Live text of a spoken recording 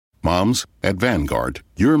Moms, at Vanguard,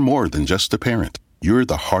 you're more than just a parent. You're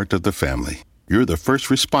the heart of the family. You're the first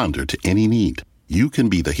responder to any need. You can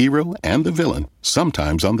be the hero and the villain,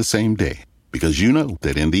 sometimes on the same day, because you know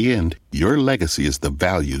that in the end, your legacy is the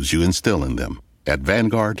values you instill in them. At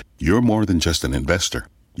Vanguard, you're more than just an investor.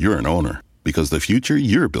 You're an owner, because the future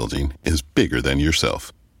you're building is bigger than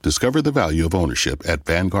yourself. Discover the value of ownership at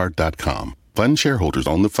Vanguard.com. Fund shareholders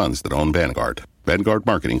own the funds that own Vanguard. Vanguard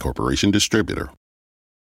Marketing Corporation Distributor.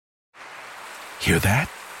 Hear that?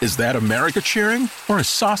 Is that America cheering or a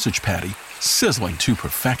sausage patty sizzling to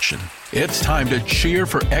perfection? It's time to cheer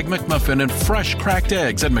for Egg McMuffin and fresh cracked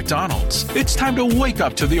eggs at McDonald's. It's time to wake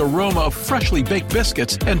up to the aroma of freshly baked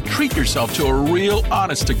biscuits and treat yourself to a real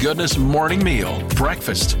honest-to-goodness morning meal.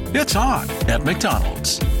 Breakfast. It's on at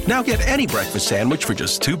McDonald's. Now get any breakfast sandwich for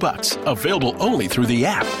just $2. Available only through the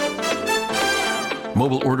app.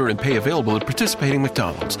 Mobile order and pay available at participating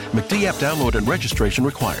McDonald's. McD app download and registration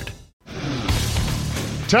required.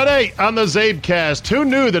 Today on the CzabeCast, who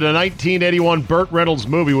knew that a 1981 Burt Reynolds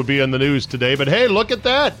movie would be in the news today? But hey, look at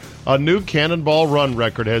that. A new Cannonball Run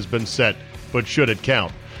record has been set, but should it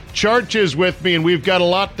count? Church is with me, and we've got a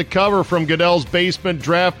lot to cover, from Goodell's basement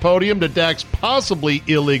draft podium to Dak's possibly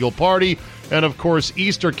illegal party, and of course,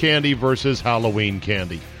 Easter candy versus Halloween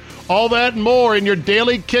candy. All that and more in your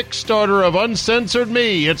daily Kickstarter of Uncensored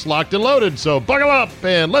Me. It's locked and loaded, so buckle up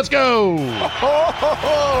and let's go! Here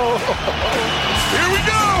we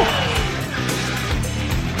go!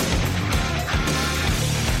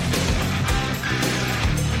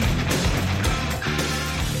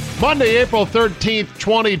 Monday, April 13th,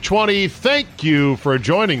 2020. Thank you for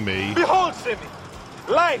joining me. Behold, Simi,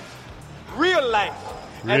 life, real life,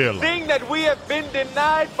 Real a thing that we have been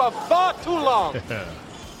denied for far too long.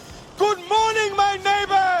 Good morning, my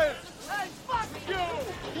neighbors! Hey, fuck you!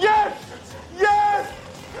 Yes! Yes!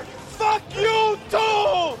 Fuck you,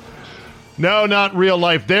 too! No, not real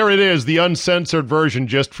life. There it is, the uncensored version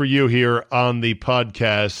just for you here on the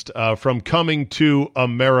podcast from Coming to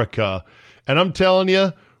America. And I'm telling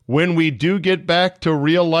you, when we do get back to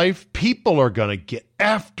real life, people are going to get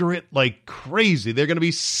after it like crazy. They're going to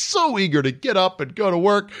be so eager to get up and go to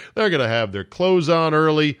work. They're going to have their clothes on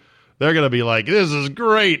early. They're going to be like, this is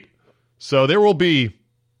great. So there will be,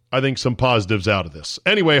 I think, some positives out of this.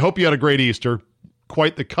 Anyway, hope you had a great Easter.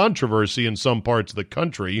 Quite the controversy in some parts of the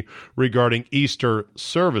country regarding Easter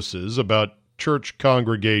services, about church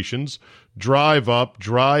congregations, drive-up,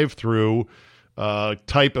 drive-through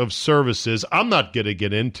type of services. I'm not going to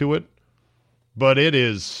get into it, but it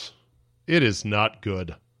is not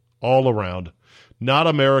good all around. Not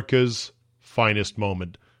America's finest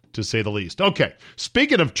moment, to say the least. Okay,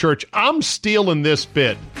 speaking of church, I'm stealing this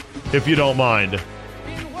bit, if you don't mind.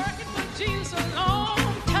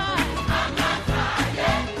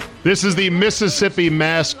 This is the Mississippi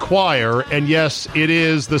Mass Choir, and yes, it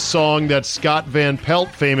is the song that Scott Van Pelt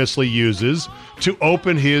famously uses to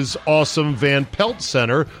open his awesome Van Pelt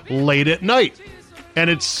Center late at night.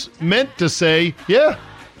 And it's meant to say, yeah,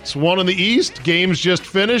 it's 1 in the East, game's just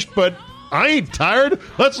finished, but I ain't tired.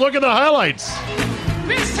 Let's look at the highlights.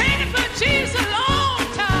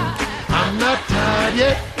 I'm not tired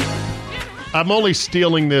yet. I'm only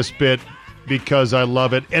stealing this bit because I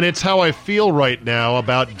love it, and it's how I feel right now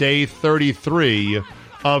about day 33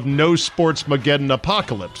 of No Sportsmageddon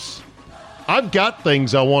Apocalypse. I've got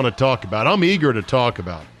things I want to talk about. I'm eager to talk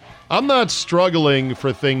about. I'm not struggling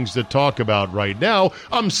for things to talk about right now.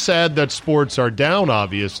 I'm sad that sports are down,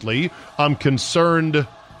 obviously. I'm concerned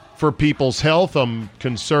for people's health. I'm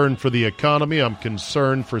concerned for the economy. I'm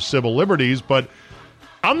concerned for civil liberties, but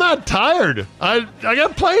I'm not tired. I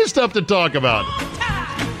got plenty of stuff to talk about.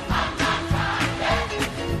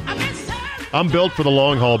 I'm built for the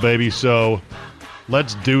long haul, baby, so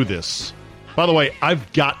let's do this. By the way,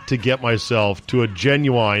 I've got to get myself to a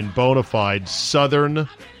genuine, bona fide Southern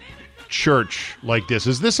church like this.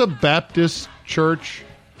 Is this a Baptist church?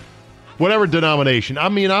 Whatever denomination. I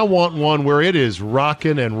mean, I want one where it is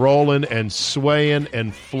rocking and rolling and swaying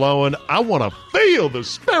and flowing. I want to feel the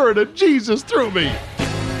Spirit of Jesus through me.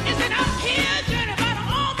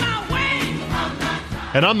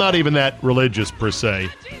 And I'm not even that religious per se,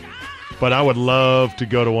 but I would love to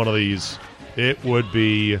go to one of these. It would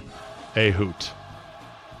be a hoot.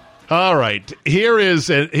 All right, here's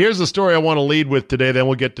the story I want to lead with today, then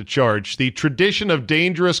we'll get to charge. The tradition of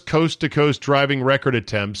dangerous coast-to-coast driving record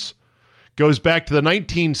attempts goes back to the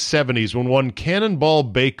 1970s when one Cannonball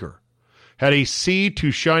Baker had a Sea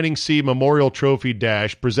to Shining Sea Memorial Trophy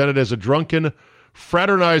dash presented as a drunken,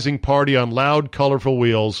 fraternizing party on loud, colorful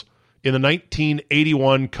wheels in the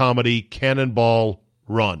 1981 comedy Cannonball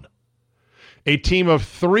Run. A team of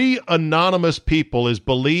 3 anonymous people is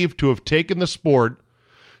believed to have taken the sport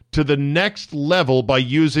to the next level by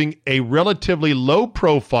using a relatively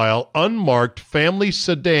low-profile, unmarked family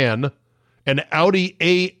sedan, an Audi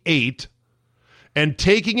A8, and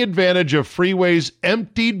taking advantage of freeways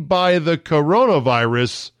emptied by the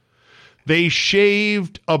coronavirus. They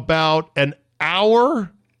shaved about an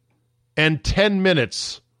hour and 10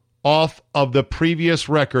 minutes off of the previous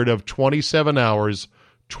record of 27 hours,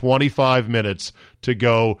 25 minutes to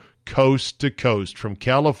go coast to coast from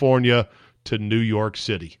California to New York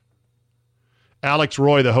City. Alex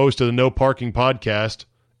Roy, the host of the No Parking podcast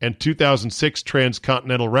and 2006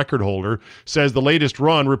 transcontinental record holder, says the latest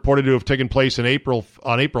run, reported to have taken place on April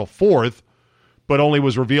 4th, but only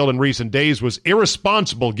was revealed in recent days, was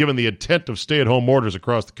irresponsible given the intent of stay-at-home orders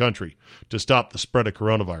across the country to stop the spread of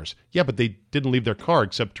coronavirus. Yeah, but they didn't leave their car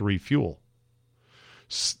except to refuel.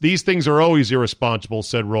 These things are always irresponsible,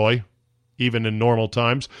 said Roy, even in normal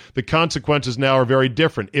times. The consequences now are very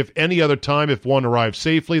different. If any other time, if one arrives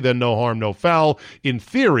safely, then no harm, no foul. In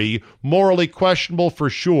theory, morally questionable for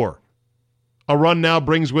sure. A run now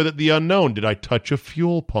brings with it the unknown. Did I touch a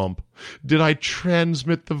fuel pump? Did I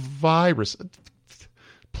transmit the virus?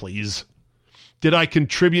 Please. Did I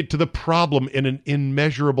contribute to the problem in an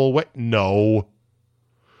immeasurable way? No.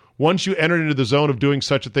 Once you enter into the zone of doing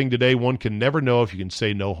such a thing today, one can never know if you can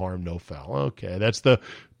say no harm, no foul. Okay, that's the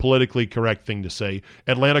politically correct thing to say.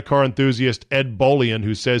 Atlanta car enthusiast Ed Bolian,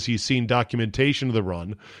 who says he's seen documentation of the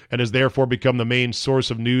run and has therefore become the main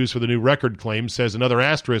source of news for the new record claim, says another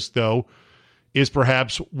asterisk, though, is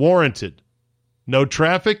perhaps warranted. No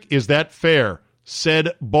traffic? Is that fair?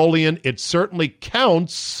 Said Bolian, it certainly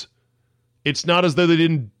counts. It's not as though they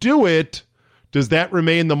didn't do it. Does that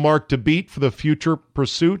remain the mark to beat for the future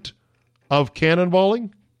pursuit of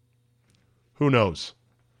cannonballing? Who knows?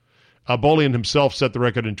 Bolian himself set the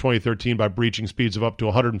record in 2013 by breaching speeds of up to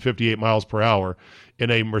 158 miles per hour in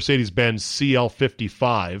a Mercedes-Benz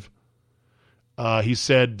CL55. He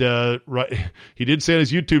said, he did say on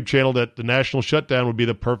his YouTube channel that the national shutdown would be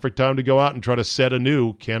the perfect time to go out and try to set a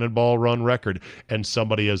new Cannonball Run record, and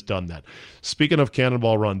somebody has done that. Speaking of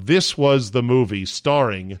Cannonball Run, this was the movie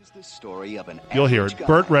starring, you'll hear it,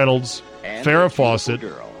 Burt Reynolds, Farrah Fawcett,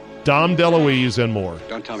 Dom DeLuise, and more.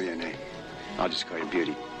 Don't tell me your name. I'll just call you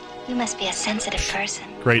Beauty. You must be a sensitive person.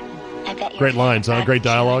 Great lines, huh? Great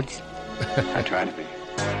dialogue. I try to be.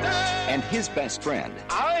 And his best friend.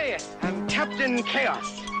 I am Captain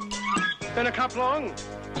Chaos. Been a cop long?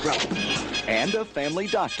 And a family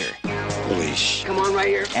doctor. Police. Come on right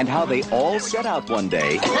here. And how they all set out one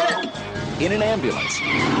day in an ambulance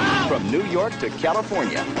from New York to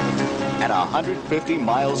California at 150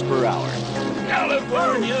 miles per hour.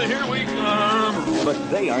 California, here we come.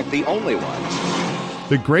 But they aren't the only ones.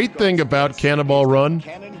 The great thing about Cannonball Run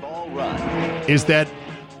is that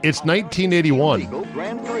it's 1981. Legal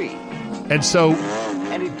Grand Prix. And so...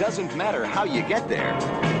 And it doesn't matter how you get there.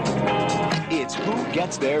 It's who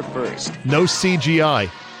gets there first. No CGI.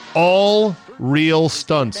 All real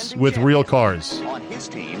stunts with real cars. On his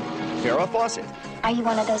team, Farrah Fawcett. Are you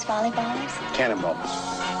one of those volleyballers? Cannonballs.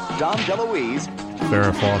 Dom DeLuise.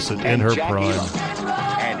 Farrah Fawcett in her Jack prime. Elam.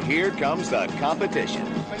 And here comes the competition.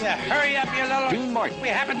 Will you hurry up, you little... Dean Martin. We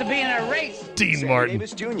happen to be in a race. Dean Sammy Martin.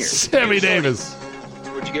 Davis Jr. Sammy Davis.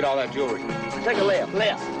 Where'd you get all that jewelry? Take a left.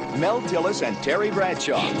 Mel Tillis and Terry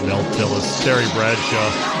Bradshaw. Mel Tillis, Terry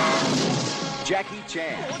Bradshaw. Jackie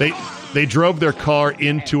Chan. They drove their car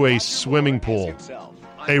into a swimming pool.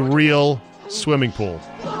 A real swimming pool.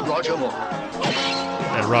 Roger Moore.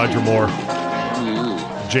 And Roger Moore.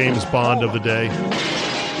 James Bond of the day.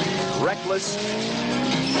 Reckless.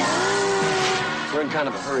 We're in kind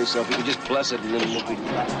of a hurry, so if you could just bless it and then we'll be...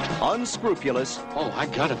 Unscrupulous. Oh, I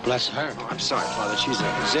gotta bless her. Oh, I'm sorry, Father. She's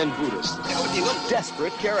a Zen Buddhist.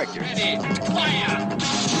 Desperate characters.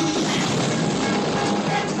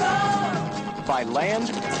 By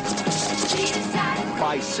land.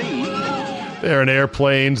 By sea. They're in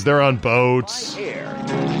airplanes. They're on boats. By air.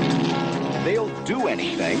 They'll do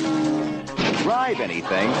anything. Drive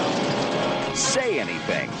anything. Say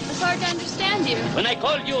anything. It's hard to understand you. When I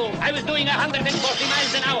called you, I was doing 140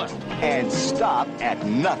 miles an hour. And stop at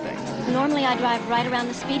nothing. Normally I drive right around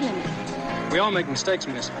the speed limit. We all make mistakes,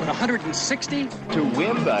 miss. But 160? To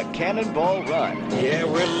win the Cannonball Run. Yeah,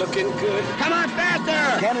 we're looking good. Come on,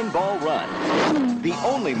 faster! Cannonball Run. The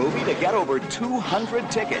only movie to get over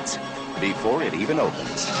 200 tickets before it even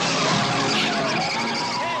opens.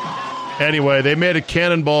 Anyway, they made a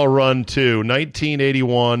Cannonball Run too,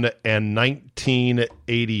 1981 and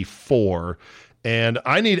 1984. And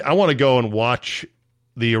I want to go and watch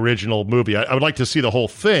the original movie. I would like to see the whole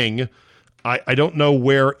thing. I don't know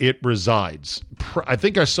where it resides. I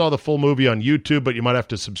think I saw the full movie on YouTube, but you might have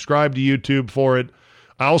to subscribe to YouTube for it.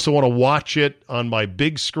 I also want to watch it on my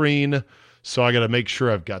big screen, so I got to make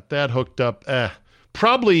sure I've got that hooked up.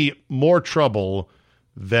 Probably more trouble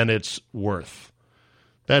than it's worth.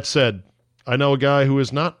 That said, I know a guy who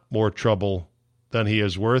is not more trouble than he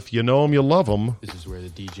is worth. You know him, you love him. This is where the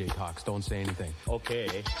DJ talks. Don't say anything.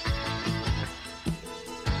 Okay.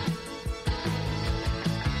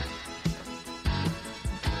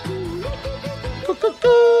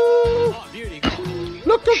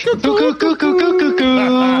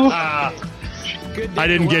 I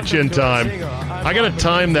didn't get you in time. I got to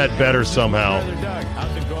time that better somehow.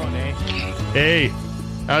 Hey,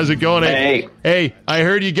 how's it going? Hey, I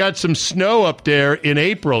heard you got some snow up there in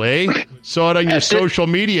April, eh? Saw it on your social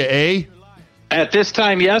media, eh? At this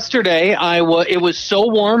time yesterday, it was so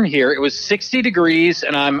warm here. It was 60 degrees,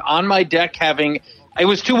 and I'm on my deck having... It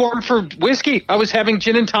was too warm for whiskey. I was having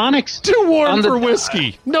gin and tonics. Too warm for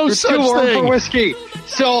whiskey. No such thing. Too warm for whiskey.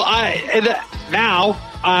 So now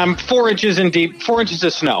I'm 4 inches in deep. 4 inches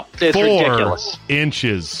of snow. It's ridiculous. 4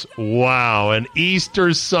 inches. Wow. An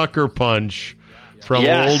Easter sucker punch from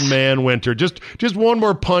Old Man Winter. Just one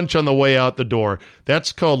more punch on the way out the door.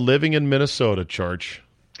 That's called living in Minnesota, Church.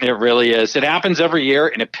 It really is. It happens every year,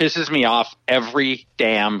 and it pisses me off every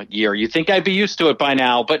damn year. You'd think I'd be used to it by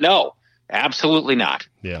now, but no. Absolutely not.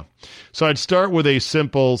 Yeah. So I'd start with a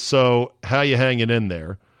simple, so how you hanging in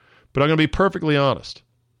there? But I'm going to be perfectly honest.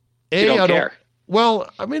 You don't care. Well,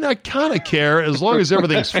 I mean, I kind of care as long as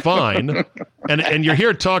everything's fine. And you're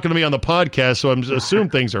here talking to me on the podcast, so I assume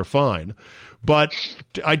things are fine. But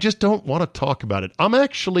I just don't want to talk about it. I'm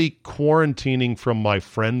actually quarantining from my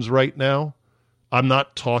friends right now. I'm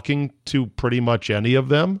not talking to pretty much any of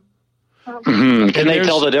them. Can they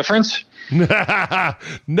tell the difference?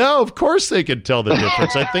 No, of course they can tell the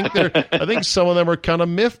difference. I think some of them are kind of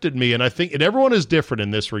miffed at me, and everyone is different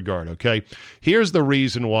in this regard, okay? Here's the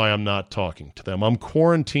reason why I'm not talking to them. I'm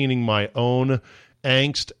quarantining my own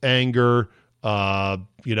angst, anger,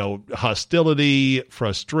 hostility,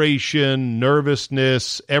 frustration,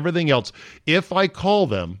 nervousness, everything else. If I call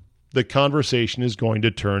them, the conversation is going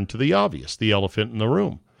to turn to the obvious, the elephant in the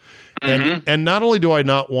room. Mm-hmm. And not only do I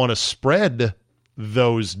not want to spread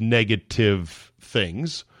those negative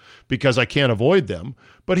things because I can't avoid them,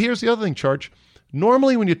 but here's the other thing, Charge.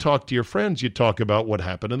 Normally when you talk to your friends, you talk about what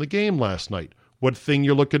happened in the game last night, what thing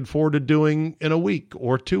you're looking forward to doing in a week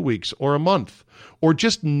or 2 weeks or a month, or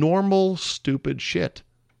just normal stupid shit.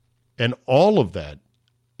 And all of that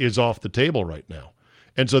is off the table right now.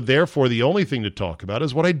 And so therefore the only thing to talk about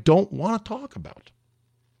is what I don't want to talk about.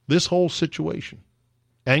 This whole situation.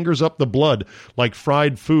 Angers up the blood like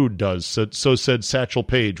fried food does, so said Satchel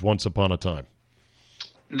Paige once upon a time.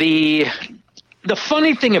 The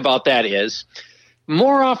funny thing about that is,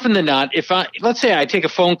 more often than not, let's say I take a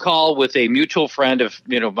phone call with a mutual friend of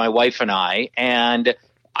my wife and I, and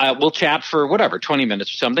we'll chat for 20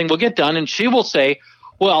 minutes or something. We'll get done, and she will say,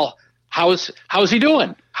 "Well, how's he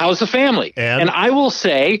doing? How's the family?" And I will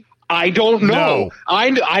say, I don't know. No.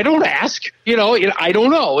 I don't ask. I don't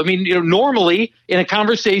know. I mean, normally in a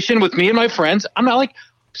conversation with me and my friends, I'm not like,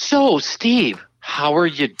 "So, Steve, how are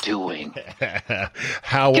you doing?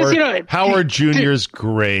 How are Junior's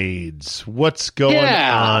grades? What's going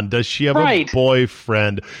on? Does she have a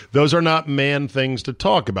boyfriend?" Those are not man things to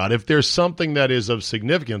talk about. If there's something that is of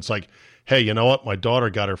significance, like, "Hey, you know what? My daughter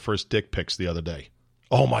got her first dick pics the other day."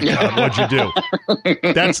 Oh my God, what'd you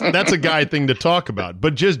do? That's a guy thing to talk about.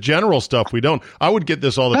 But just general stuff, we don't. I would get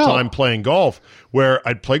this all the time playing golf, where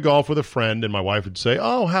I'd play golf with a friend and my wife would say,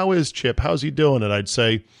 "Oh, how is Chip? How's he doing?" And I'd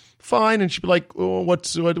say, "Fine." And she'd be like, "Oh,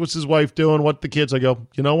 what's his wife doing? What the kids?" I go,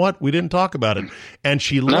 "You know what? We didn't talk about it." And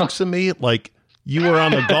she looks at me like, "You were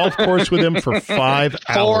on the golf course with him for 5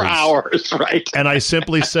 hours." 4 hours, right. And I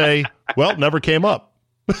simply say, "Well, never came up."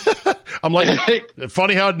 I'm like,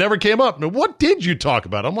 funny how it never came up. Now, what did you talk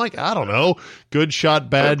about? I'm like, I don't know. Good shot,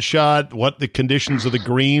 bad shot, what the conditions of the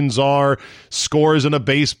greens are, scores in a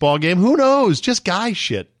baseball game. Who knows? Just guy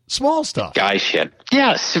shit. Small stuff. Guy shit.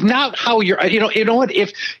 Yes. Not how you're, you know what?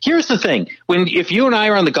 Here's the thing. If you and I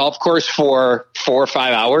are on the golf course for 4 or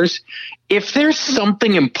 5 hours, if there's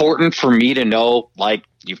something important for me to know, like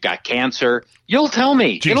you've got cancer, you'll tell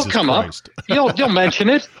me. Jesus It'll come Christ. up. You'll mention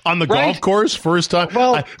it. On the golf course, first time?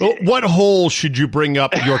 Well, what hole should you bring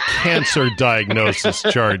up your cancer diagnosis,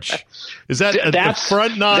 Charge? Is that the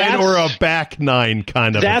front nine or a back nine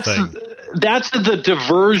kind of a thing? That's the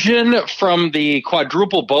diversion from the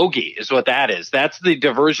quadruple bogey is what that is. That's the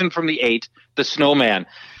diversion from the 8, the snowman.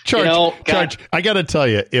 Charge, I got to tell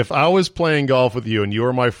you, if I was playing golf with you and you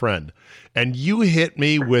were my friend, and you hit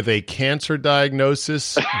me with a cancer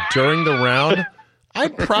diagnosis during the round,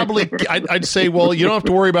 I'd say, well, you don't have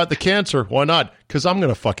to worry about the cancer. Why not? Because I'm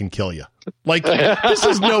going to fucking kill you. Like, this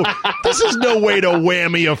is no way to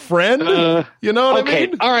whammy a friend. You know what I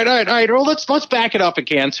mean? All right. Well, let's back it up a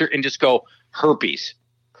cancer and just go herpes.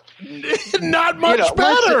 Not much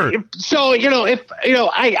better. So,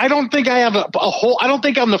 I don't think I have a hole. I don't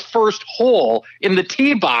think I'm the first hole in the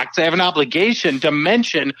tee box. I have an obligation to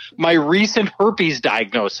mention my recent herpes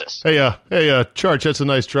diagnosis. Hey, Charge, that's a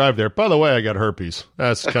nice drive there. By the way, I got herpes.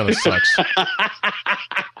 That's kind of sucks.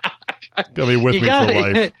 Gonna be with me for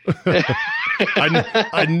life.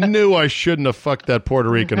 I knew I shouldn't have fucked that Puerto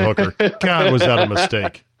Rican hooker. God, was that a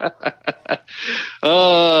mistake?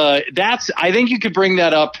 I think you could bring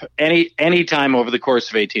that up any time over the course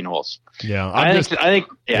of 18 holes. Yeah, I think.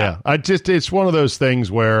 It's one of those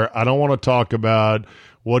things where I don't want to talk about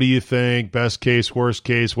what do you think, best case, worst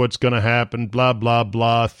case, what's going to happen, blah blah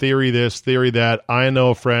blah, theory this, theory that. I know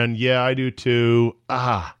a friend. Yeah, I do too.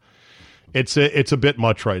 It's a bit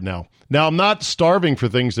much right now. Now, I'm not starving for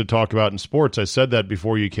things to talk about in sports. I said that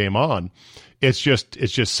before you came on. It's just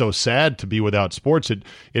so sad to be without sports.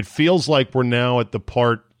 It feels like we're now at the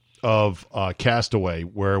part of Castaway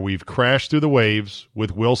where we've crashed through the waves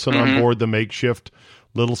with Wilson on board the makeshift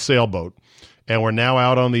little sailboat, and we're now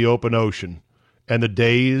out on the open ocean, and the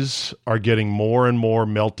days are getting more and more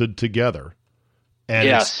melted together. And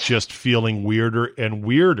It's just feeling weirder and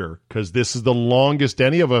weirder because this is the longest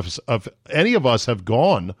any of us have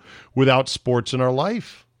gone without sports in our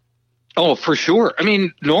life. Oh, for sure. I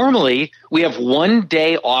mean, normally we have one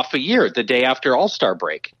day off a year, the day after All-Star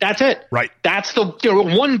break. That's it. Right. That's the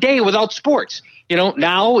one day without sports.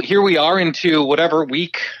 Now here we are into whatever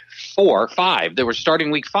week 4, 5. They were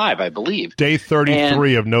starting week 5, I believe. Day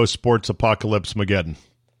 33 of no sports apocalypse Mageddon.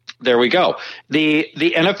 There we go. The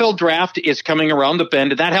NFL draft is coming around the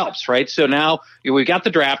bend, and that helps, right? So now we've got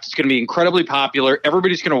the draft. It's going to be incredibly popular.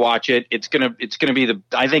 Everybody's going to watch it. It's going to be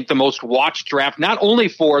I think the most watched draft, not only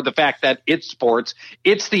for the fact that it's sports,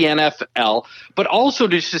 it's the NFL, but also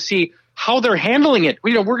just to see how they're handling it.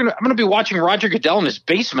 I'm going to be watching Roger Goodell in his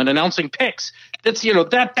basement announcing picks. That's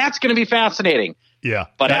that's going to be fascinating. Yeah.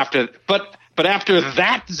 But after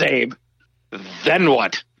that, Zabe, then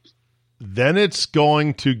what? Then it's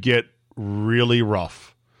going to get really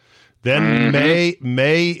rough. Then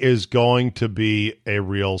May is going to be a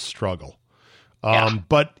real struggle.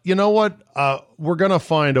 But you know what? We're going to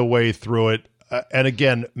find a way through it. And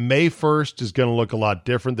again, May 1st is going to look a lot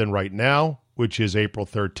different than right now, which is April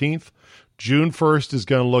 13th. June 1st is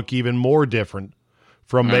going to look even more different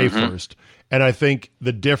from May 1st. And I think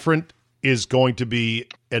the different is going to be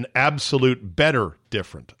an absolute better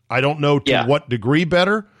different. I don't know to what degree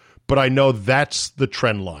better, but I know that's the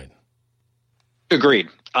trend line. Agreed.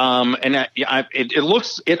 And it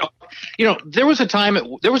looks. There was a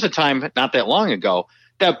time not that long ago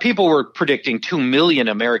that people were predicting 2 million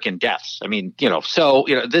American deaths. I mean,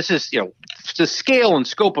 this is, the scale and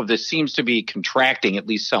scope of this seems to be contracting at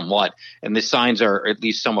least somewhat, and the signs are at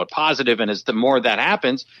least somewhat positive. And as the more that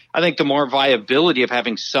happens, I think the more viability of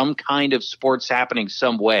having some kind of sports happening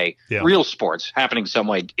some way, real sports happening some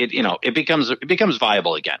way, it becomes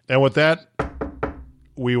viable again. And with that,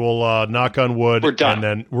 we will knock on wood. We're done. And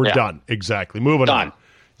then we're done. Exactly. Moving on.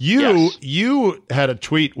 You had a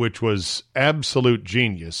tweet which was absolute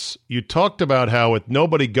genius. You talked about how with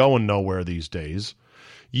nobody going nowhere these days,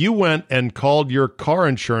 you went and called your car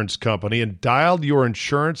insurance company and dialed your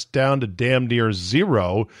insurance down to damn near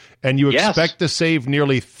zero, and you expect to save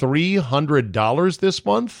nearly $300 this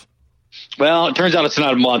month? Well, it turns out it's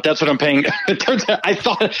not a month. That's what I'm paying. It turns out I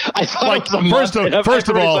thought like, it was a month.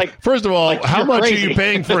 First of all, how much are you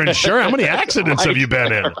paying for insurance? How many accidents have you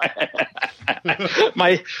been in?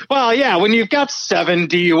 When you've got 7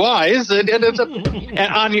 DUIs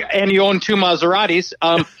and you own 2 Maseratis.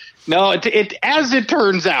 No, as it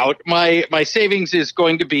turns out, my savings is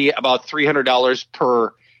going to be about $300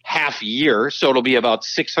 per half year, so it'll be about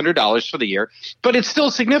 $600 for the year, but it's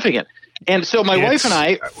still significant. And so my wife and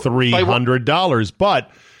I $300,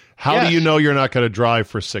 but how do you know you're not going to drive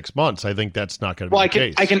for 6 months? I think that's not going to be the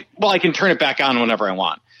case. I can turn it back on whenever I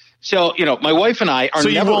want. So, my wife and I are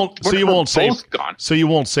you won't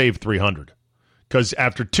save $300 because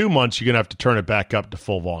after 2 months you're going to have to turn it back up to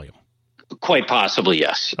full volume. Quite possibly,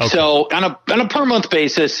 yes. Okay. So on a per month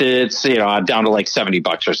basis, it's down to like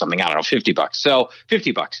 $70 or something. I don't know, $50. So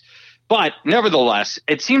 $50. But nevertheless,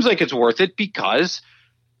 it seems like it's worth it because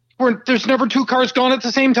there's never 2 cars gone at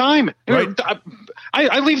the same time. Right.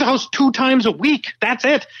 I leave the house 2 times a week. That's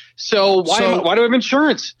it. So why do I have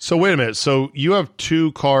insurance? So wait a minute. So you have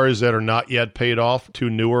 2 cars that are not yet paid off, 2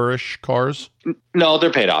 newer-ish cars? No,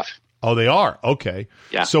 they're paid off. Oh, they are? Okay.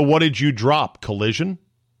 Yeah. So what did you drop? Collision?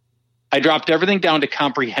 I dropped everything down to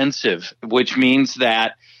comprehensive, which means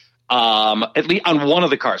that at least on one of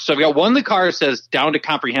the cars. So I've got one of the cars says down to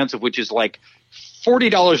comprehensive, which is like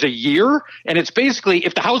 $40 a year, and it's basically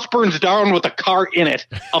if the house burns down with a car in it,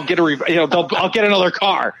 I'll get I'll get another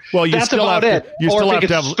car. Well, that's still about it. You or still if have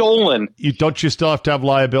to have stolen. Don't you still have to have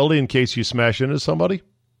liability in case you smash into somebody?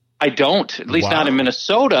 I don't, at least not in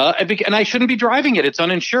Minnesota, and I shouldn't be driving it. It's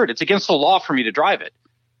uninsured. It's against the law for me to drive it.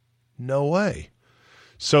 No way.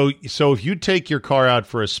 So if you take your car out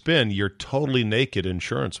for a spin, you're totally naked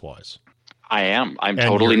insurance-wise. I am. I'm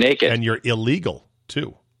totally naked. And you're illegal,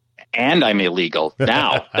 too. And I'm illegal.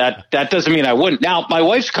 Now, that doesn't mean I wouldn't. Now, my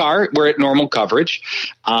wife's car, we're at normal coverage.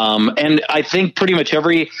 And I think pretty much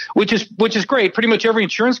which is great, pretty much every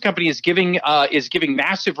insurance company is giving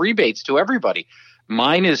massive rebates to everybody.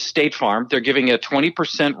 Mine is State Farm. They're giving a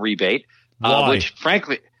 20% rebate. Why? Which,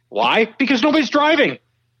 frankly, why? Because nobody's driving.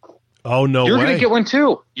 Oh, no You're way. going to get one,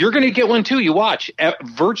 too. You're going to get one, too. You watch.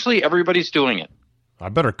 Virtually everybody's doing it. I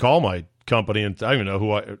better call my company, and I don't even know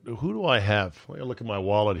who do I have? Let me look at my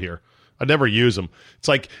wallet here. I never use them. It's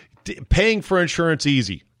like paying for insurance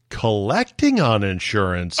easy. Collecting on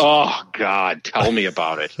insurance. Oh, God. Tell me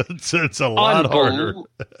about it. it's a lot harder.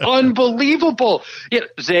 Unbelievable. Yeah,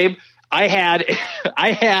 Zabe, I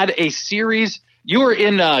had a series. You were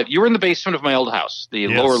in the basement of my old house, the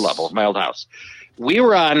lower level of my old house. We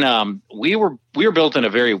were built in a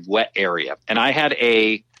very wet area, and I had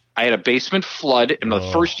a basement flood in the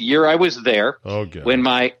first year I was there. Oh, God. When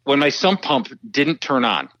my sump pump didn't turn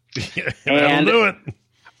on. And do it.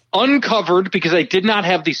 Uncovered because I did not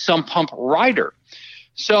have the sump pump rider.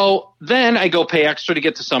 So then I go pay extra to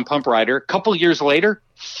get the sump pump rider. A couple years later,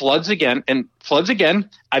 floods again.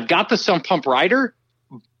 I've got the sump pump rider,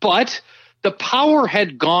 but the power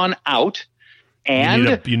had gone out.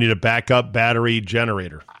 And you need a backup battery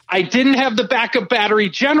generator. I didn't have the backup battery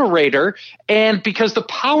generator, and because the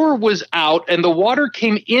power was out and the water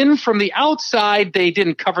came in from the outside, they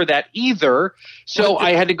didn't cover that either. So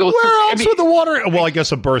I had to go through. Where else would the water? Well, I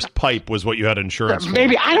guess a burst pipe was what you had insurance for.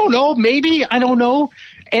 Maybe I don't know.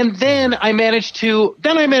 And then I managed to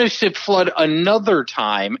flood another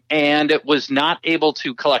time, and it was not able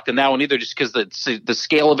to collect on that one either, just because the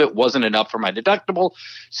scale of it wasn't enough for my deductible.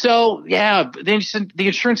 So yeah, the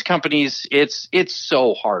insurance companies, it's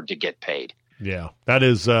so hard to get paid. Yeah, that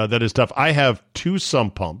is tough. I have 2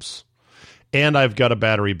 sump pumps, and I've got a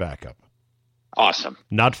battery backup. Awesome.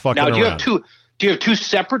 Not fucking around. Now, do you have 2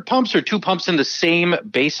 separate pumps or 2 pumps in the same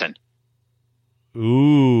basin?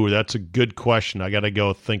 Ooh, that's a good question. I got to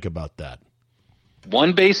go think about that.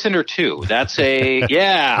 1 basin or 2? That's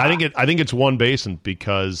yeah. I think it's 1 basin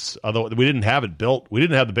because although we didn't have it built, we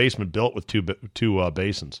didn't have the basement built with two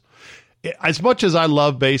basins. As much as I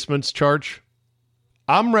love basements, Charge,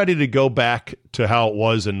 I'm ready to go back to how it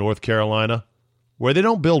was in North Carolina, where they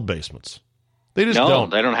don't build basements. They just don't.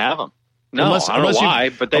 They don't have them. No, I don't know why,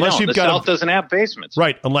 but they don't. The South doesn't have basements.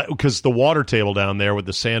 Right, because the water table down there with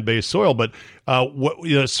the sand-based soil. But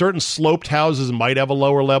certain sloped houses might have a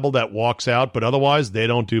lower level that walks out, but otherwise they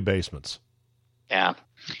don't do basements. Yeah.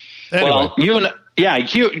 Anyway. Well,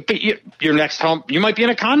 your next home, you might be in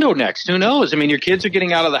a condo next. Who knows? I mean, your kids are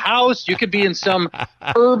getting out of the house. You could be in some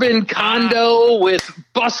urban condo with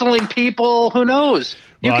bustling people. Who knows?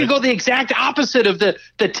 You could go the exact opposite of the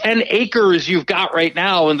 10 acres you've got right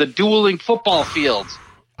now and the dueling football fields.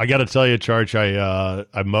 I got to tell you, Charge, I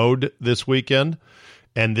mowed this weekend,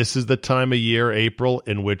 and this is the time of year, April,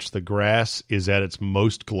 in which the grass is at its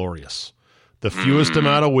most glorious. The fewest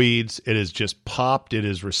amount of weeds. It is just popped. It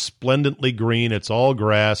is resplendently green. It's all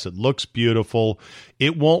grass. It looks beautiful.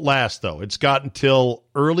 It won't last, though. It's got until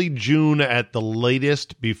early June at the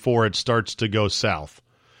latest before it starts to go south.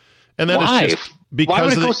 And then Why? It's just because why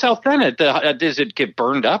would it go south then? Does it get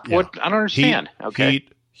burned up? Yeah. What? I don't understand.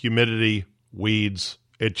 Heat, humidity, weeds.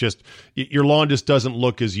 It just, your lawn just doesn't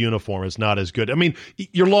look as uniform. It's not as good. I mean,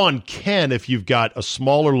 your lawn can if you've got a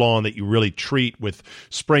smaller lawn that you really treat with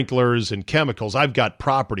sprinklers and chemicals. I've got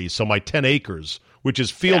property, so my 10 acres, which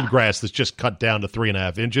is field grass that's just cut down to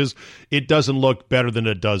 3.5 inches, it doesn't look better than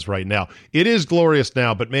it does right now. It is glorious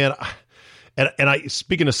now, but man,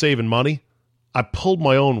 speaking of saving money, I pulled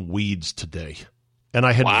my own weeds today. And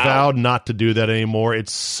I had vowed not to do that anymore.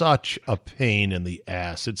 It's such a pain in the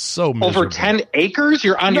ass. It's so miserable. Over 10 acres?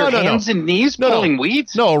 You're on your hands and knees pulling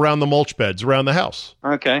weeds? No, around the mulch beds, around the house.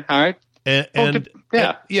 Okay, all right.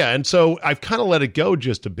 And so I've kind of let it go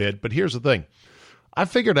just a bit. But here's the thing. I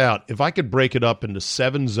figured out if I could break it up into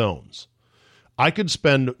 7 zones, I could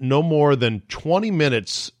spend no more than 20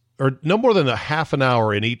 minutes or no more than a half an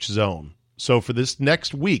hour in each zone. So for this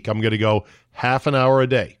next week, I'm going to go half an hour a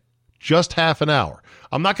day, just half an hour.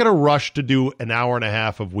 I'm not going to rush to do an hour and a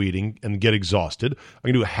half of weeding and get exhausted. I'm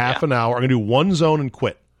going to do half an hour. I'm going to do one zone and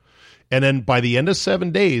quit. And then by the end of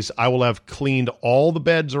 7 days, I will have cleaned all the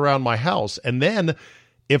beds around my house. And then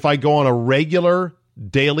if I go on a regular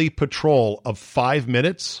daily patrol of 5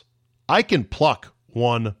 minutes, I can pluck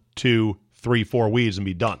 1, 2, 3, 4 weeds and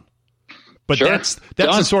be done. But that's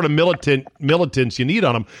the sort of militance you need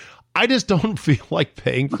on them. I just don't feel like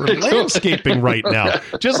paying for landscaping right now.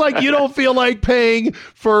 Just like you don't feel like paying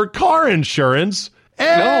for car insurance.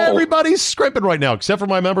 Everybody's scrimping right now, except for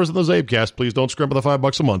my members of the CzabeCast. Please don't scrimp with the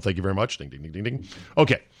 $5 a month. Thank you very much. Ding, ding, ding, ding, ding.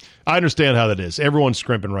 Okay. I understand how that is. Everyone's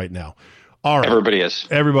scrimping right now. All right. Everybody is.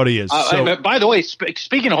 Everybody is. By the way,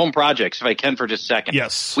 speaking of home projects, if I can for just a second.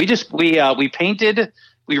 Yes. We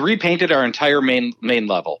repainted our entire main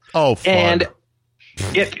level. Oh, fun. And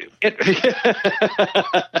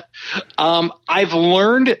I've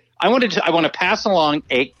learned. I want to pass along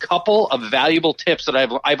a couple of valuable tips that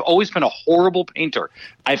I've always been a horrible painter.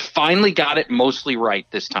 I finally got it mostly right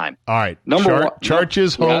this time. All right. Number one,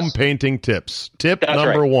 Church's home painting tips. Tip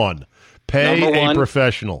number 1: pay a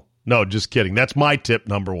professional. No, just kidding. That's my tip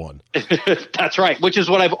number 1. That's right, which is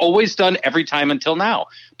what I've always done every time until now.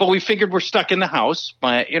 But we figured we're stuck in the house.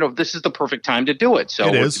 This is the perfect time to do it.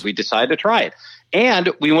 So we decided to try it.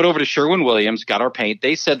 And we went over to Sherwin-Williams, got our paint.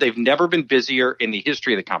 They said they've never been busier in the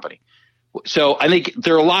history of the company. So I think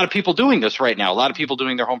there are a lot of people doing this right now, a lot of people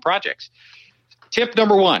doing their home projects. Tip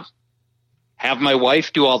number 1, have my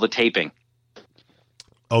wife do all the taping.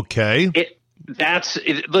 Okay.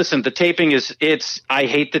 Listen, the taping I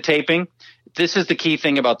hate the taping. This is the key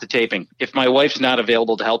thing about the taping. If my wife's not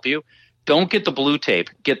available to help you, don't get the blue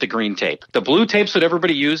tape, get the green tape. The blue tape's what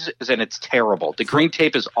everybody uses, and it's terrible. The green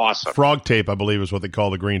tape is awesome. Frog tape, I believe, is what they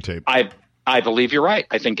call the green tape. I believe you're right.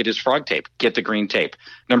 I think it is frog tape. Get the green tape.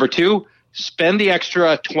 Number 2, spend the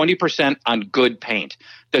extra 20% on good paint.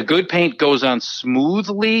 The good paint goes on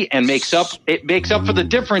smoothly and makes up for the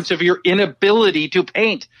difference of your inability to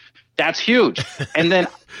paint. That's huge. And then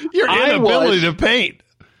your inability to paint.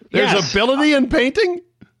 There's ability in painting?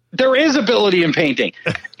 There is ability in painting.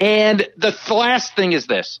 And the last thing is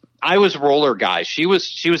this. I was roller guy. She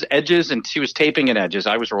was edges and she was taping and edges.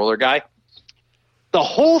 I was roller guy. The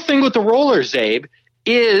whole thing with the roller, Zabe,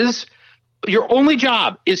 is your only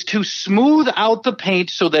job is to smooth out the paint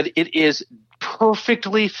so that it is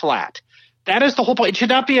perfectly flat. That is the whole point. It should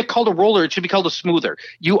not be called a roller. It should be called a smoother.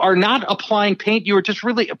 You are not applying paint. You are just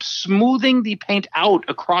really smoothing the paint out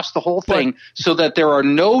across the whole thing so that there are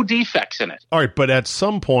no defects in it. All right, but at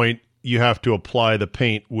some point you have to apply the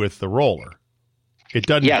paint with the roller. It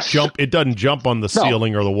doesn't jump. It doesn't jump on the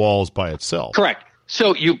ceiling or the walls by itself. Correct.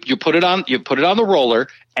 So you put it on the roller,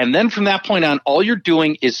 and then from that point on, all you're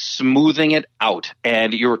doing is smoothing it out,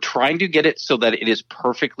 and you're trying to get it so that it is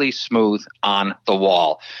perfectly smooth on the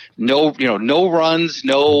wall. No runs,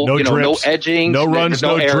 no edging, no runs,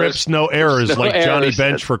 no errors. drips, no errors, like Johnny errors.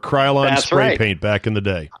 Bench for Krylon spray paint back in the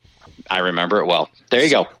day. I remember it well. There you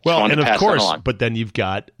go. Well, and of course, but then you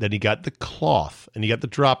got the cloth, and you got the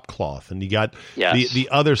drop cloth, and you got the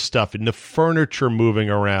other stuff, and the furniture moving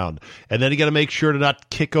around, and then you got to make sure to not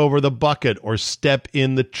kick over the bucket or step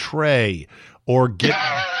in the tray or get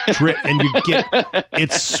drip, and you get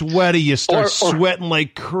it's sweaty. You start sweating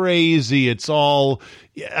like crazy. It's all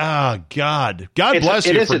God bless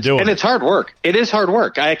you for doing it. And it's hard work. It is hard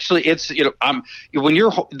work. When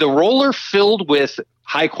you're the roller filled with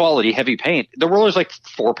high quality heavy paint, the roller's like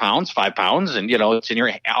 4 pounds, 5 pounds, and it's in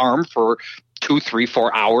your arm for 2, 3,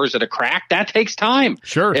 4 hours at a crack. That takes time.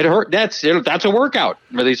 Sure, it hurt. That's a workout.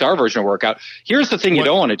 Or at least our version of workout. Here's the thing you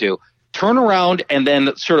don't want to do: turn around and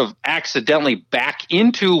then sort of accidentally back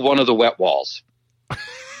into one of the wet walls.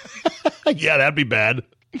 Yeah, that'd be bad.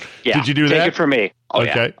 Yeah, did you do that? Take it from me. Oh,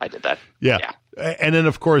 okay. Yeah, I did that. Yeah. And then,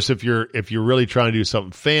 of course, if you're really trying to do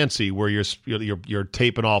something fancy, where you're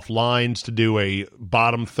taping off lines to do a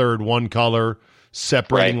bottom third one color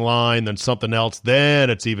separating line, then something else, then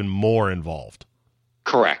it's even more involved.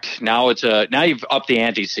 Correct. Now you've upped the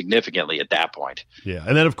ante significantly at that point. Yeah,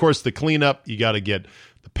 and then of course the cleanup, you got to get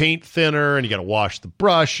the paint thinner, and you got to wash the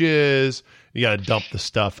brushes, you got to dump the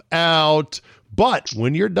stuff out. But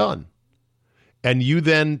when you're done, and you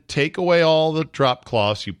then take away all the drop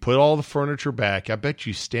cloths, you put all the furniture back, I bet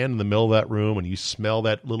you stand in the middle of that room and you smell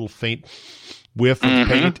that little faint whiff of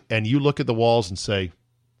paint, and you look at the walls and say,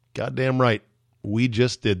 "Goddamn right, we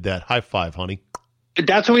just did that. High five, honey."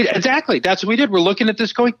 That's what we did. We're looking at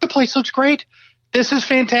this going, the place looks great. This is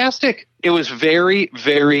fantastic. It was very,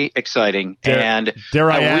 very exciting, and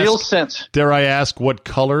dare I a real ask, sense. Dare I ask what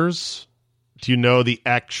colors? Do you know the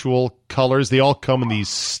actual colors? They all come in these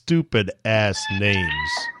stupid ass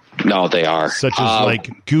names. No, they are. Such as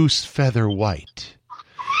like goose feather white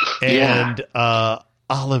and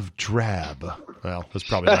olive drab. Well, that's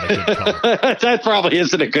probably not a good color. That probably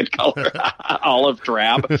isn't a good color. Olive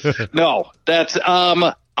drab. No, that's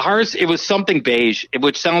ours. It was something beige,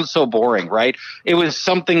 which sounds so boring, right? It was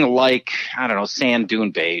something like, I don't know, sand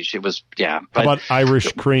dune beige. It was, yeah. How about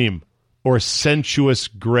Irish cream or sensuous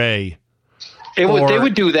gray? They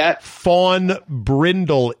would do that. Fawn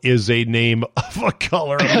brindle is a name of a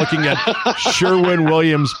color. I'm looking at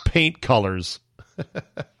Sherwin-Williams paint colors.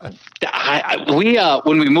 When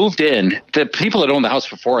we moved in, the people that owned the house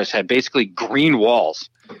before us had basically green walls.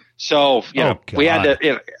 So, we had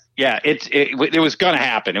to, it was going to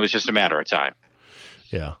happen. It was just a matter of time.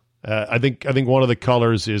 Yeah. I think one of the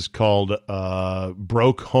colors is called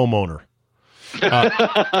broke homeowner.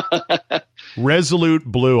 Resolute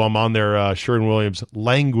blue. I'm on their Sherwin-Williams.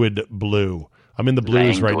 Languid blue. I'm in the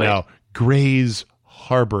blues right now. Gray's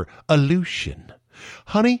Harbor. Aleutian.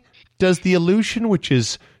 Honey, does the Aleutian, which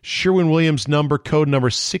is Sherwin-Williams code number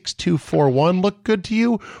 6241, look good to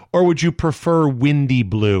you? Or would you prefer windy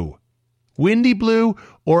blue? Windy blue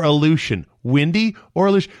or Aleutian? Windy or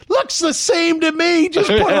Aleutian? Looks the same to me. Just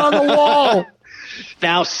put it on the wall.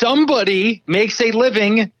 Now, somebody makes a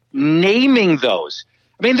living naming those.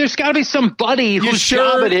 I mean, there's got to be somebody whose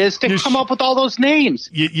job it is to come up with all those names.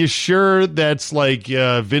 You sure that's like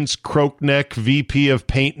Vince Krokneck, VP of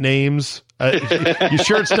paint names? You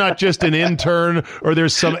sure it's not just an intern or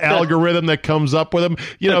there's some algorithm that comes up with them?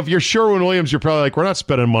 If you're Sherwin-Williams, you're probably like, we're not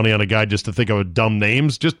spending money on a guy just to think of dumb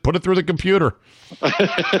names. Just put it through the computer.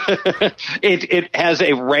 It has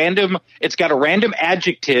it's got a random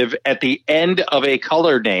adjective at the end of a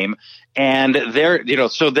color name. And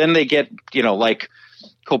so then they get, like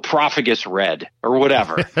coprophagus red or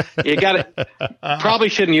whatever. You got it. Probably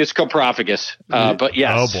shouldn't use coprophagus, but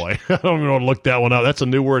yes. Oh boy. I don't even want to look that one up. That's a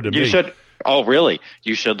new word to me. You should. Oh, really?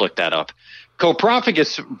 You should look that up.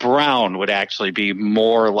 Coprophagus brown would actually be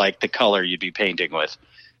more like the color you'd be painting with,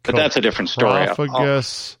 but that's a different story.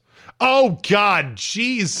 Coprophagus. Oh God,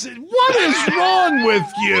 jeez. What is wrong with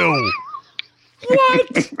you?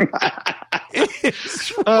 What is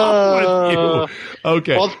wrong with you?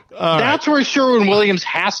 Okay. Well, that's where Sherwin-Williams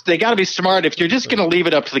they got to be smart. If you're just going to leave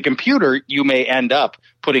it up to the computer, you may end up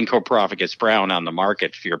putting Coprophagus brown on the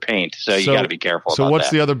market for your paint. So you got to be careful about that. So what's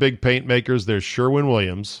the other big paint makers? There's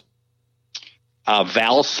Sherwin-Williams.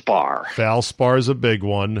 Valspar. Valspar is a big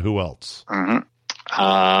one. Who else? Mm-hmm.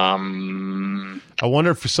 I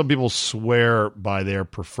wonder if some people swear by their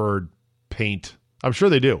preferred paint. I'm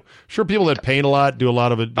sure they do. Sure, people that paint a lot, do a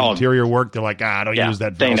lot of interior work, they're like, I don't use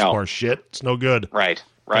that Valspar shit. It's no good. Right.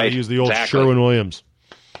 I use the old Sherwin-Williams.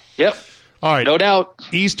 Yep. All right. No doubt.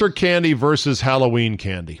 Easter candy versus Halloween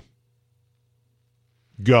candy.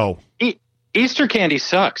 Go. Easter candy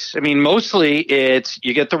sucks. I mean, mostly it's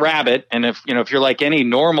you get the rabbit, and if you're like any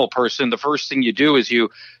normal person, the first thing you do is you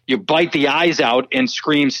bite the eyes out and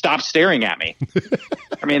scream, "Stop staring at me!"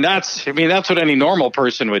 I mean that's what any normal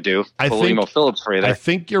person would do. Phillips for you there. I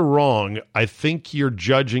think you're wrong. I think you're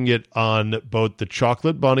judging it on both the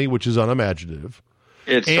chocolate bunny, which is unimaginative,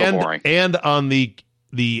 so boring, and on the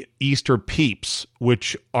Easter peeps,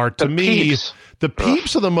 which are to me the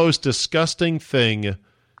peeps are the most disgusting thing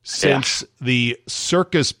since the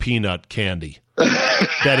circus peanut candy.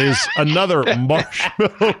 That is another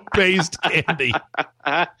marshmallow-based candy.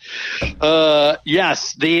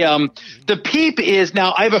 Yes, the peep is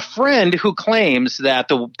now. I have a friend who claims that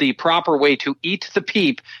the proper way to eat the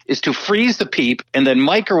peep is to freeze the peep and then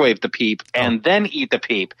microwave the peep and then eat the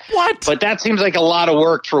peep. What? But that seems like a lot of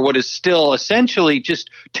work for what is still essentially just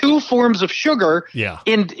two forms of sugar. Yeah.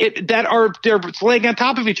 They're laying on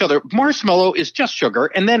top of each other. Marshmallow is just sugar,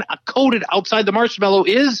 and then coated outside the marshmallow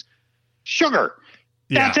is sugar.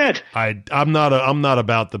 That's it. I'm not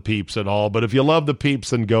about the peeps at all, but if you love the peeps,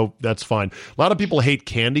 then go. That's fine. A lot of people hate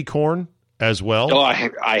candy corn as well. Oh, I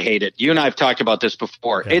hate it. You and I have talked about this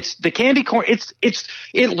before. Yeah. It's the candy corn. It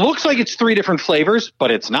looks like it's three different flavors,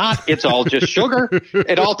 but it's not. It's all just sugar.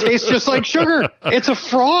 It all tastes just like sugar. It's a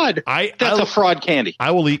fraud. That's a fraud candy.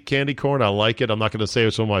 I will eat candy corn. I like it. I'm not going to say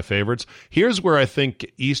it's one of my favorites. Here's where I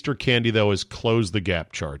think Easter candy, though, is close the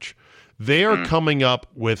gap, Charge. They are coming up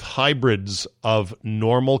with hybrids of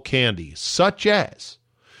normal candy, such as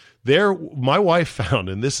my wife found,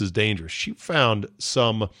 and this is dangerous, she found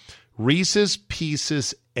some Reese's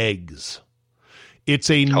Pieces eggs.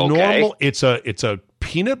 It's a normal, it's a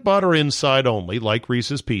peanut butter inside only, like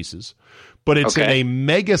Reese's Pieces, but it's in a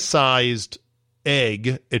mega-sized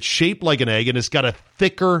egg. It's shaped like an egg, and it's got a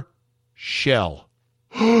thicker shell.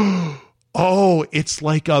 Oh, it's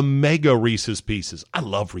like a mega Reese's Pieces. I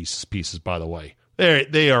love Reese's Pieces, by the way.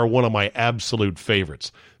 They are one of my absolute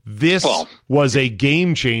favorites. This was a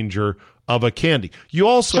game changer of a candy. You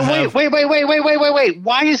also have... Wait.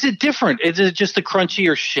 Why is it different? Is it just a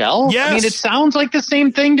crunchier shell? Yes. I mean, it sounds like the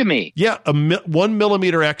same thing to me. Yeah, 1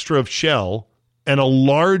 millimeter extra of shell and a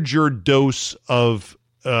larger dose of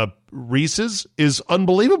Reese's is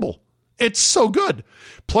unbelievable. It's so good.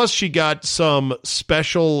 Plus, she got some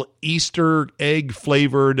special Easter egg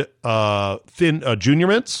flavored thin Junior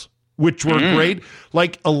Mints, which were great.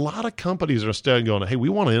 Like, a lot of companies are starting going, hey, we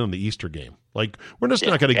want in on the Easter game. Like, we're just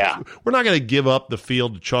not going to we're not going to give up the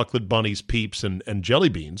field to chocolate bunnies, Peeps, and jelly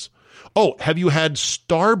beans. Oh, have you had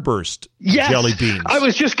Starburst jelly beans? I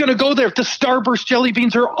was just going to go there. The Starburst jelly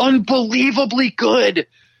beans are unbelievably good.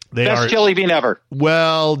 Best jelly bean ever.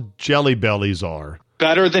 Well, Jelly Bellies are.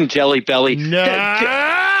 Better than Jelly Belly. No,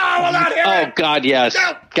 oh, God, yes.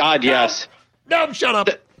 Yes. No, shut up.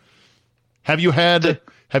 Have you had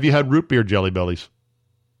root beer Jelly Bellies?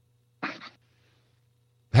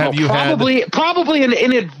 Probably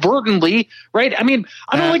inadvertently, right? I mean,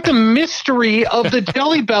 I don't like the mystery of the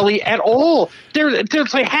Jelly Belly at all.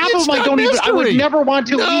 There's like half of them I would never want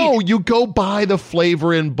to eat. No, you go buy the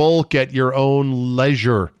flavor in bulk at your own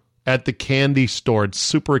leisure at the candy store. It's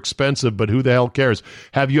super expensive, but who the hell cares?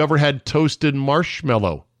 Have you ever had toasted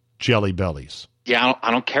marshmallow Jelly Bellies? Yeah,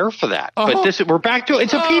 I don't care for that. But we're back to it.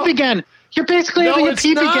 It's a peep again. You're basically having a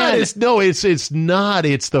peep again. It's not.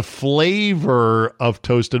 It's the flavor of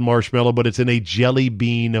toasted marshmallow, but it's in a jelly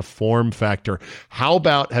bean form factor. How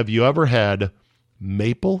about, have you ever had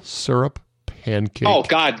maple syrup pancake? Oh,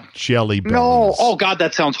 God. Jelly Bellies? No. Oh, God,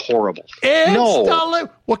 that sounds horrible.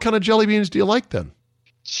 What kind of jelly beans do you like then?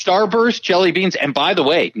 Starburst jelly beans. And by the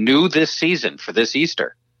way, new this season for this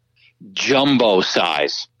Easter, jumbo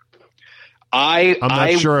size. I'm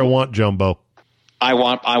not sure I want jumbo. I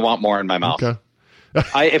want more in my mouth. Okay.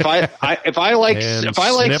 If I like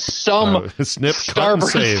some snip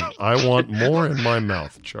Starburst, save. I want more in my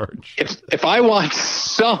mouth. Charge. If I want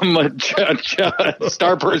some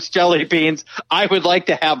Starburst jelly beans, I would like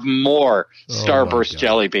to have more Starburst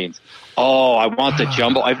jelly beans. Oh, I want the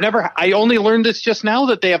jumbo. I only learned this just now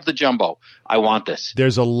that they have the jumbo. I want this.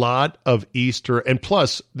 There's a lot of Easter, and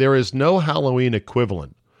plus there is no Halloween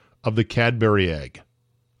equivalent of the Cadbury egg.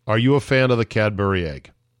 Are you a fan of the Cadbury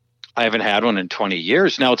egg? I haven't had one in 20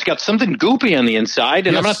 years. Now, it's got something goopy on the inside,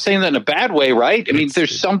 and I'm not saying that in a bad way, right? I mean,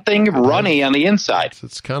 there's something runny on the inside.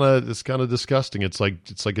 It's kind of disgusting. It's like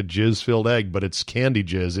a jizz-filled egg, but it's candy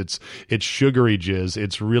jizz. It's sugary jizz.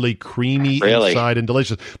 It's really creamy inside and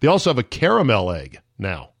delicious. They also have a caramel egg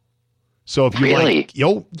now. So if you like,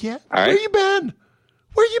 where you been?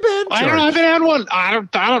 Where you been, George? I haven't had one.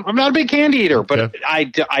 I'm not a big candy eater, but I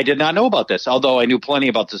did not know about this, although I knew plenty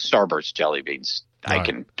about the Starburst jelly beans. I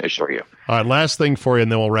can assure you. All right, last thing for you,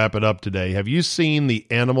 and then we'll wrap it up today. Have you seen the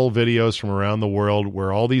animal videos from around the world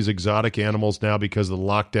where all these exotic animals now, because of the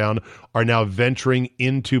lockdown, are now venturing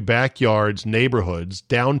into backyards, neighborhoods,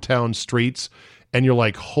 downtown streets, and you're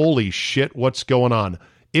like, holy shit, what's going on?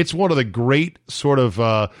 It's one of the great sort of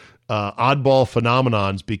oddball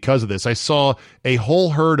phenomenons because of this. I saw a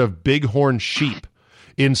whole herd of bighorn sheep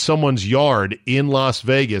in someone's yard in Las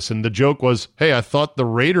Vegas, and the joke was, hey, I thought the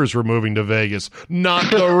Raiders were moving to Vegas,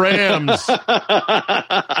 not the Rams.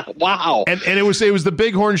 Wow. And it was the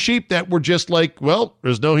bighorn sheep that were just like, well,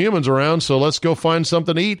 there's no humans around, so let's go find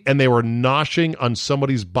something to eat. And they were noshing on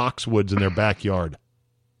somebody's boxwoods in their backyard.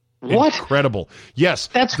 What? Incredible. Yes.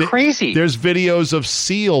 That's crazy. There's videos of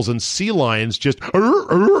seals and sea lions just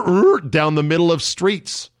down the middle of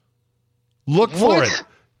streets. Look for it.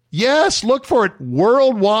 Yes, look for it.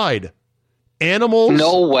 Worldwide. Animals.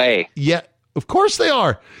 No way. Yeah, of course they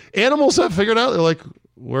are. Animals have figured out, they're like,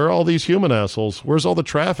 where are all these human assholes? Where's all the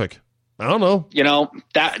traffic? I don't know. You know,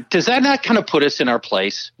 does that not kind of put us in our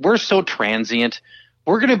place? We're so transient.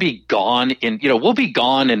 We're going to be gone we'll be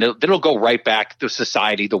gone, and it'll go right back to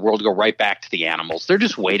society. The world will go right back to the animals. They're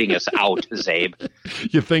just waiting us out, Zabe.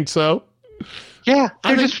 You think so? Yeah,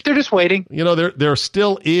 they're just waiting. You know, there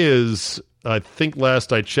still is, I think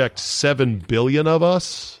last I checked, 7 billion of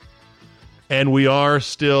us. And we are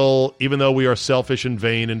still, even though we are selfish and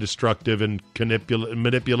vain and destructive and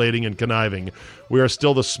manipulating and conniving, we are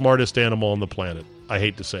still the smartest animal on the planet. I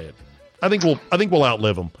hate to say it. I think we'll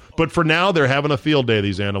outlive them. But for now, they're having a field day,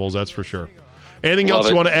 these animals, that's for sure. Anything else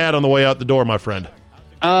you want to add on the way out the door, my friend?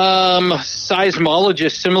 Seismologists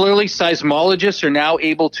are now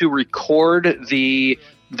able to record the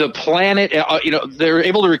the planet, they're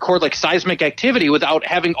able to record like seismic activity without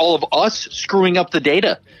having all of us screwing up the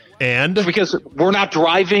data. And because we're not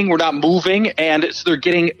driving, we're not moving, and so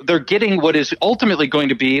they're getting what is ultimately going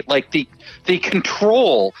to be like the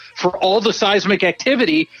control for all the seismic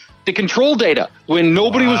activity, the control data. When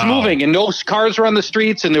nobody was moving and no cars were on the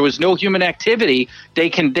streets and there was no human activity,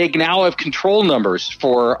 they now have control numbers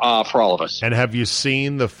for all of us. And have you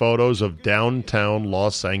seen the photos of downtown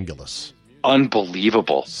Los Angeles?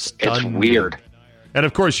 Unbelievable. Stunning. It's weird. And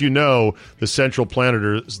of course, the central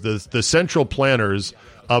planners, the central planners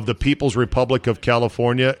of the People's Republic of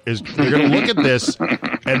California they're going to look at this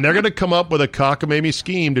and they're going to come up with a cockamamie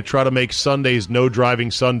scheme to try to make Sundays no driving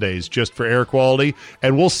Sundays just for air quality.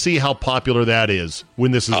 And we'll see how popular that is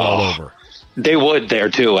when this is all over. They would there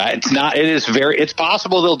too. It's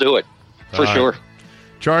possible they'll do it for sure.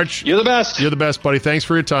 Charge. You're the best. You're the best, buddy. Thanks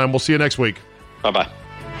for your time. We'll see you next week. Bye-bye.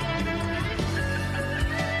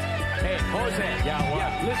 Hey, Jose.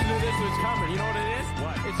 Yeah, listen to this one's coming. You know what it is?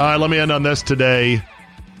 What? All right, let me end on this today.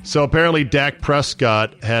 So apparently Dak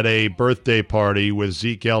Prescott had a birthday party with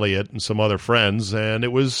Zeke Elliott and some other friends, and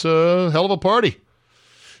it was a hell of a party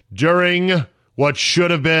during what should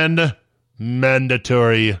have been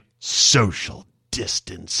mandatory social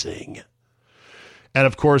distancing. And,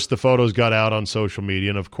 of course, the photos got out on social media,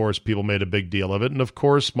 and, of course, people made a big deal of it. And, of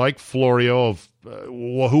course, Mike Florio, of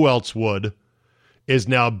who else would, is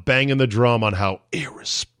now banging the drum on how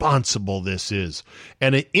irresponsible this is.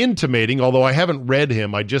 And intimating, although I haven't read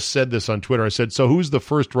him, I just said this on Twitter. I said, so who's the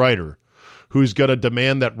first writer who's going to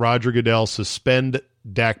demand that Roger Goodell suspend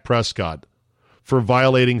Dak Prescott for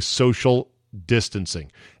violating social distancing?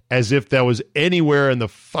 As if that was anywhere in the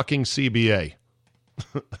fucking CBA.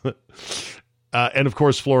 And, of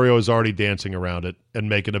course, Florio is already dancing around it and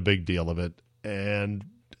making a big deal of it. And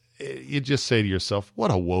you just say to yourself,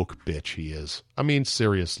 what a woke bitch he is. I mean,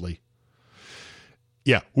 seriously.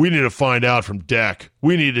 Yeah, we need to find out from Dak.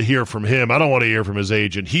 We need to hear from him. I don't want to hear from his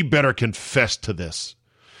agent. He better confess to this.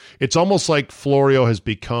 It's almost like Florio has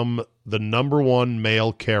become the number one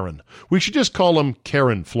male Karen. We should just call him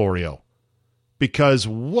Karen Florio. Because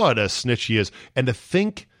what a snitch he is. And to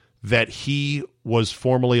think that he was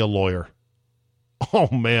formerly a lawyer. Oh,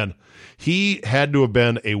 man. He had to have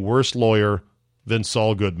been a worse lawyer than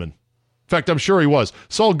Saul Goodman. In fact, I'm sure he was.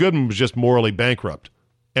 Saul Goodman was just morally bankrupt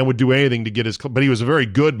and would do anything to get his... But he was a very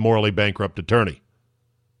good morally bankrupt attorney.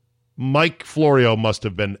 Mike Florio must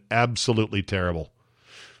have been absolutely terrible.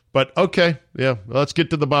 But, okay, yeah, let's get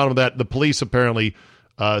to the bottom of that. The police apparently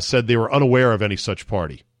said they were unaware of any such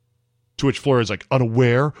party. To which Florio's like,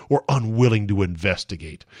 unaware or unwilling to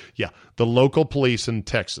investigate? Yeah, the local police in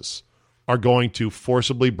Texas are going to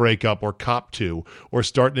forcibly break up or cop to or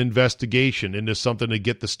start an investigation into something to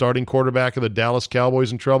get the starting quarterback of the Dallas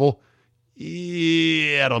Cowboys in trouble?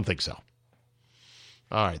 Yeah, I don't think so.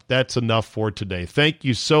 All right, that's enough for today. Thank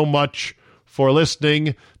you so much for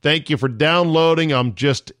listening. Thank you for downloading. I'm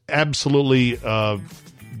just absolutely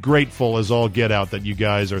grateful as all get out that you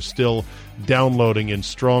guys are still downloading in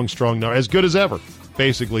strong numbers, as good as ever,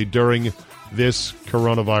 basically, during this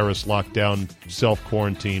coronavirus lockdown,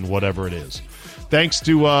 self-quarantine, whatever it is. Thanks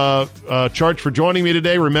to Charge for joining me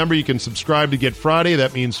today. Remember, you can subscribe to Get Friday.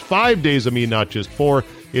 That means 5 days of me, not just 4.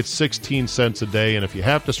 It's 16 cents a day, and if you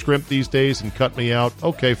have to scrimp these days and cut me out,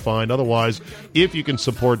 okay, fine. Otherwise, if you can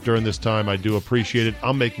support during this time, I do appreciate it.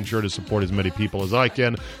 I'm making sure to support as many people as I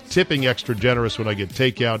can, tipping extra generous when I get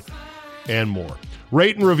takeout, and more.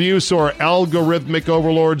 Rate and review so our algorithmic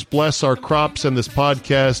overlords bless our crops and this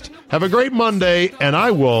podcast. Have a great Monday, and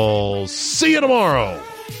I will see you tomorrow.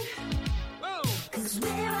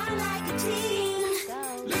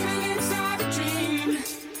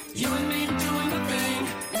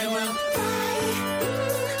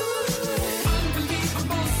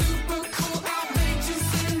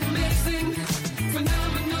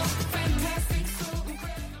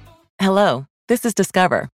 Hello, this is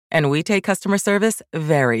Discover, and we take customer service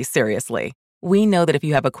very seriously. We know that if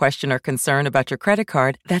you have a question or concern about your credit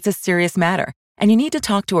card, that's a serious matter, and you need to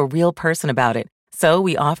talk to a real person about it. So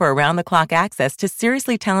we offer around-the-clock access to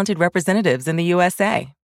seriously talented representatives in the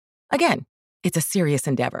USA. Again, it's a serious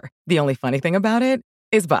endeavor. The only funny thing about it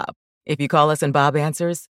is Bob. If you call us and Bob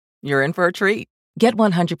answers, you're in for a treat. Get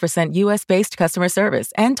 100% US-based customer service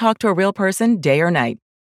and talk to a real person day or night.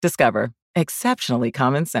 Discover. Exceptionally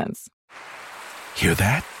common sense. Hear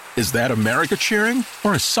that? Is that America cheering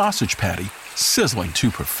or a sausage patty sizzling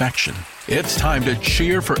to perfection. It's time to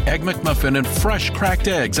cheer for Egg McMuffin and fresh cracked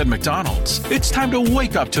eggs at McDonald's. It's time to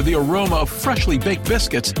wake up to the aroma of freshly baked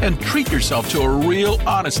biscuits and treat yourself to a real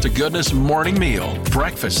honest-to-goodness morning meal.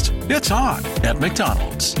 Breakfast, it's on at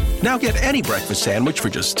McDonald's. Now get any breakfast sandwich for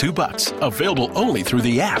just $2. Available only through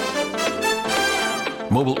the app.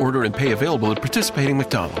 Mobile order and pay available at participating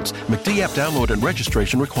McDonald's. McD app download and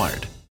registration required.